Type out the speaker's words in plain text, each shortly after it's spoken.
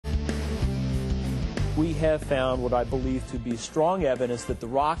we have found what I believe to be strong evidence that the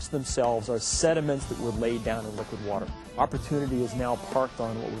rocks themselves are sediments that were laid down in liquid water. Opportunity is now parked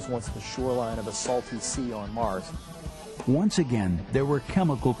on what was once the shoreline of a salty sea on Mars. Once again, there were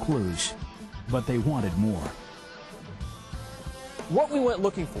chemical clues, but they wanted more. What we went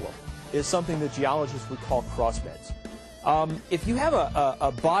looking for is something that geologists would call crossbeds. If you have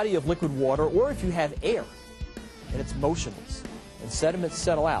a body of liquid water, or if you have air, and it's motionless, and sediments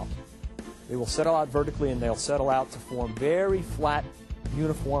settle out, they will settle out vertically and they'll settle out to form very flat,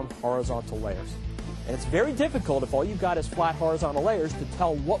 uniform, horizontal layers. And it's very difficult, if all you've got is flat, horizontal layers, to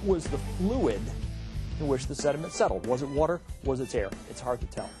tell what was the fluid in which the sediment settled. Was it water? Was it air? It's hard to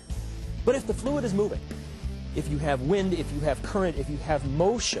tell. But if the fluid is moving, if you have wind, if you have current, if you have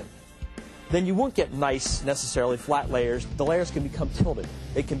motion, then you won't get nice, necessarily flat layers. The layers can become tilted.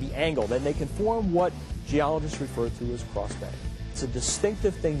 They can be angled, and they can form what geologists refer to as crossbedding. It's a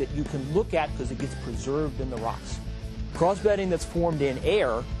distinctive thing that you can look at because it gets preserved in the rocks. Crossbedding that's formed in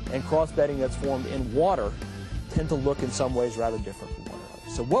air and crossbedding that's formed in water tend to look in some ways rather different from one another.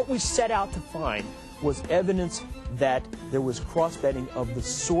 So what we set out to find was evidence that there was crossbedding of the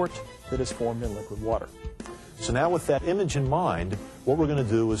sort that is formed in liquid water. So now with that image in mind, what we're going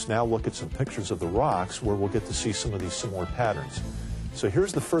to do is now look at some pictures of the rocks where we'll get to see some of these similar patterns. So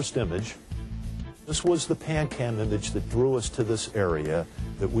here's the first image. This was the PanCam image that drew us to this area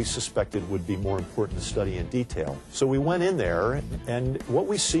that we suspected would be more important to study in detail. So we went in there, and what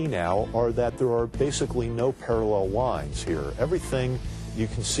we see now are that there are basically no parallel lines here. Everything, you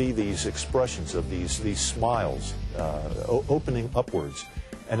can see these expressions of these smiles opening upwards.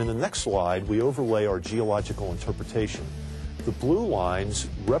 And in the next slide, we overlay our geological interpretation. The blue lines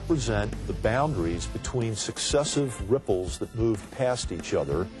represent the boundaries between successive ripples that moved past each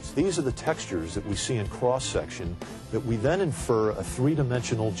other. These are the textures that we see in cross-section that we then infer a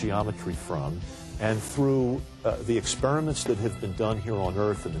three-dimensional geometry from, and through the experiments that have been done here on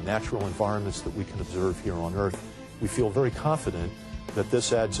Earth and the natural environments that we can observe here on Earth, we feel very confident that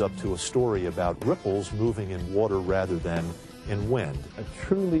this adds up to a story about ripples moving in water rather than in wind. A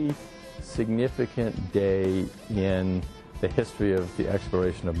truly significant day in the history of the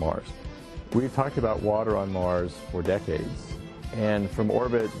exploration of Mars. We've talked about water on Mars for decades, and from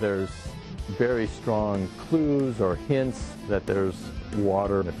orbit there's very strong clues or hints that there's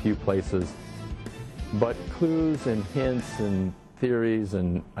water in a few places, but clues and hints and theories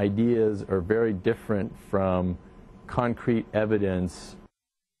and ideas are very different from concrete evidence.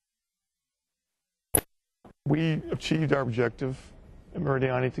 We achieved our objective at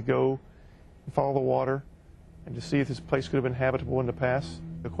Meridiani to go and follow the water and to see if this place could have been habitable in the past.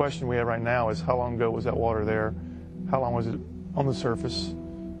 The question we have right now is how long ago was that water there? How long was it on the surface?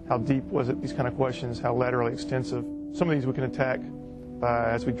 How deep was it? These kind of questions, how laterally extensive. Some of these we can attack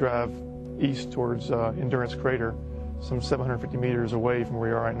as we drive east towards Endurance Crater, some 750 meters away from where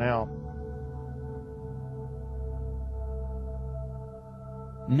we are right now.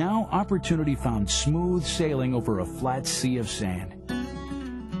 Now opportunity found smooth sailing over a flat sea of sand.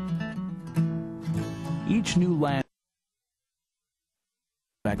 Each new land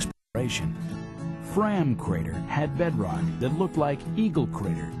exploration. Fram Crater had bedrock that looked like Eagle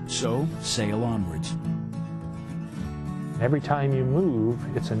Crater, so sail onwards. Every time you move,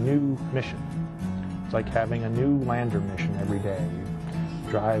 it's a new mission. It's like having a new lander mission every day. You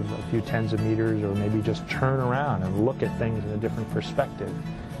drive a few tens of meters or maybe just turn around and look at things in a different perspective.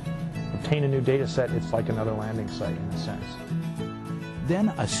 Obtain a new data set, it's like another landing site in a sense. Then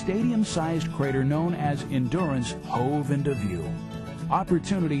a stadium-sized crater known as Endurance hove into view.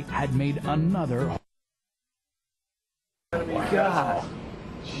 Opportunity had made another. God.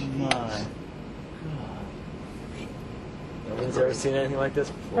 My. Nobody's ever seen anything like this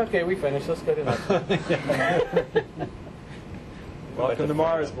before. Okay, we finished. Let's go to the next. Welcome to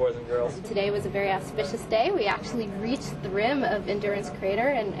Mars, boys and girls. Today was a very auspicious day. We actually reached the rim of Endurance Crater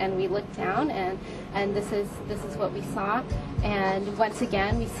and we looked down and this is what we saw. And once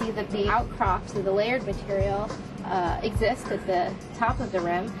again, we see that the outcrops of the layered material exist at the top of the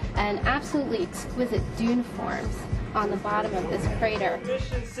rim, and absolutely exquisite dune forms on the bottom of this crater.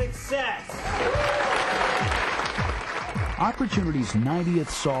 Mission success! Opportunity's 90th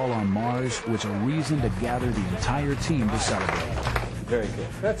sol on Mars was a reason to gather the entire team to celebrate. Very good.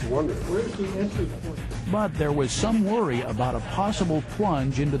 That's wonderful. Where's the entry point? But there was some worry about a possible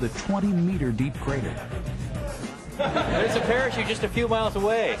plunge into the 20-meter deep crater. There's a parachute just a few miles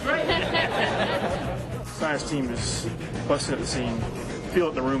away. Science team is busting at the scene. Feel it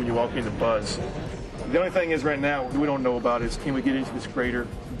in the room when you walk in, the buzz. The only thing is right now we don't know about is, can we get into this crater?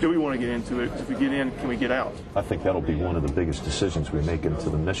 Do we want to get into it? If we get in, can we get out? I think that'll be one of the biggest decisions we make into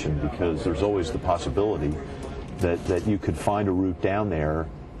the mission, because there's always the possibility that you could find a route down there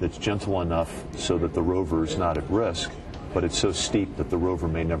that's gentle enough so that the rover is not at risk, but it's so steep that the rover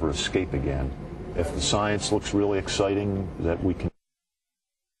may never escape again. If the science looks really exciting, that we can.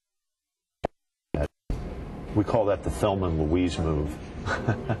 We call that the Thelma and Louise move.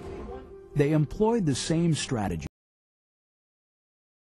 They employed the same strategy